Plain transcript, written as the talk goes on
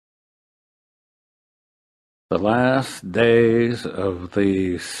The last days of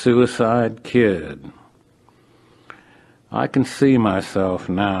the suicide kid. I can see myself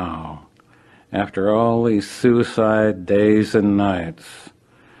now, after all these suicide days and nights,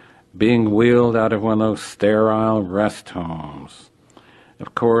 being wheeled out of one of those sterile rest homes.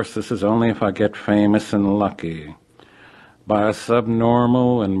 Of course, this is only if I get famous and lucky, by a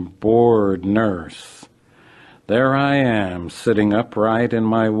subnormal and bored nurse. There I am, sitting upright in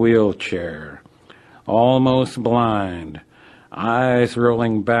my wheelchair, almost blind, eyes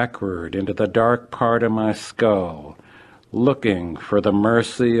rolling backward into the dark part of my skull, looking for the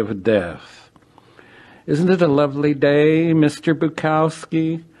mercy of death. Isn't it a lovely day, Mr.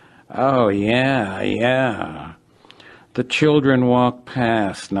 Bukowski? Oh, yeah. The children walk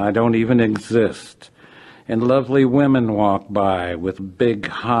past, and I don't even exist. And lovely women walk by with big,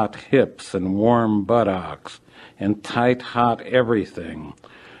 hot hips and warm buttocks and tight, hot everything,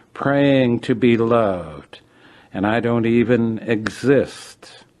 praying to be loved, and I don't even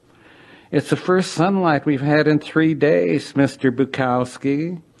exist. It's the first sunlight we've had in 3 days, Mr.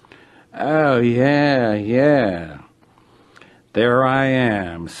 Bukowski. Oh, yeah. There I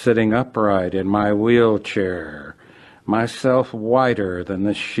am, sitting upright in my wheelchair, myself whiter than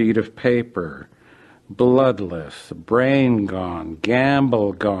the sheet of paper, bloodless, brain gone,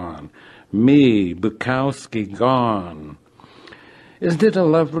 gamble gone, me, Bukowski, gone. Isn't it a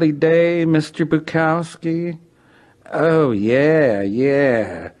lovely day, Mr. Bukowski? Oh,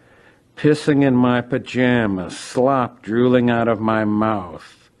 yeah. Pissing in my pajamas, slop drooling out of my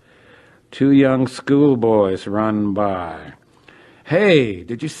mouth. 2 young schoolboys run by. Hey,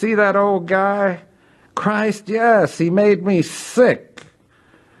 did you see that old guy? Christ, yes, he made me sick.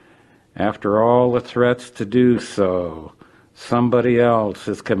 After all the threats to do so, somebody else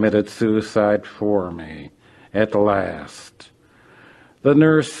has committed suicide for me, at last. The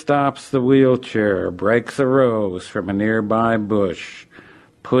nurse stops the wheelchair, breaks a rose from a nearby bush,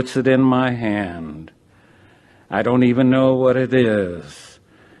 puts it in my hand. I don't even know what it is.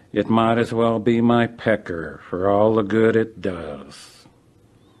 It might as well be my pecker for all the good it does.